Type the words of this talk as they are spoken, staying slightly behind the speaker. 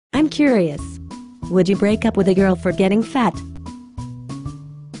I'm curious. Would you break up with a girl for getting fat?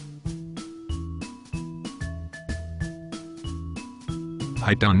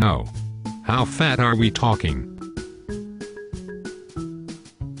 I don't know. How fat are we talking?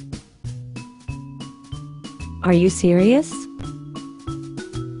 Are you serious?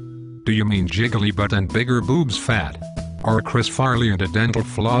 Do you mean jiggly butt and bigger boobs fat? Or Chris Farley and a dental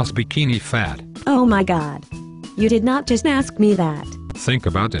floss bikini fat? Oh my god. You did not just ask me that. Think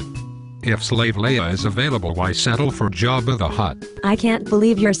about it. If Slave Leia is available, why settle for Jabba the Hutt? I can't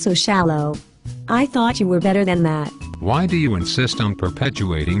believe you're so shallow. I thought you were better than that. Why do you insist on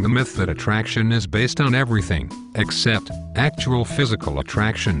perpetuating the myth that attraction is based on everything, except actual physical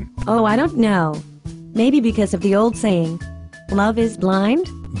attraction? Oh, I don't know. Maybe because of the old saying, love is blind?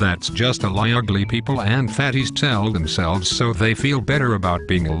 That's just a lie ugly people and fatties tell themselves so they feel better about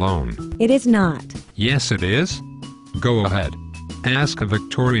being alone. It is not. Yes, it is. Go ahead. Ask a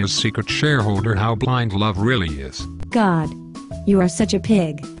Victoria's Secret shareholder how blind love really is. God. You are such a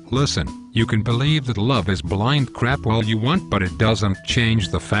pig. Listen, you can believe that love is blind crap all you want, but it doesn't change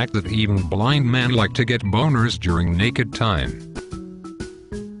the fact that even blind men like to get boners during naked time.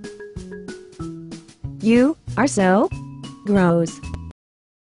 You are so gross.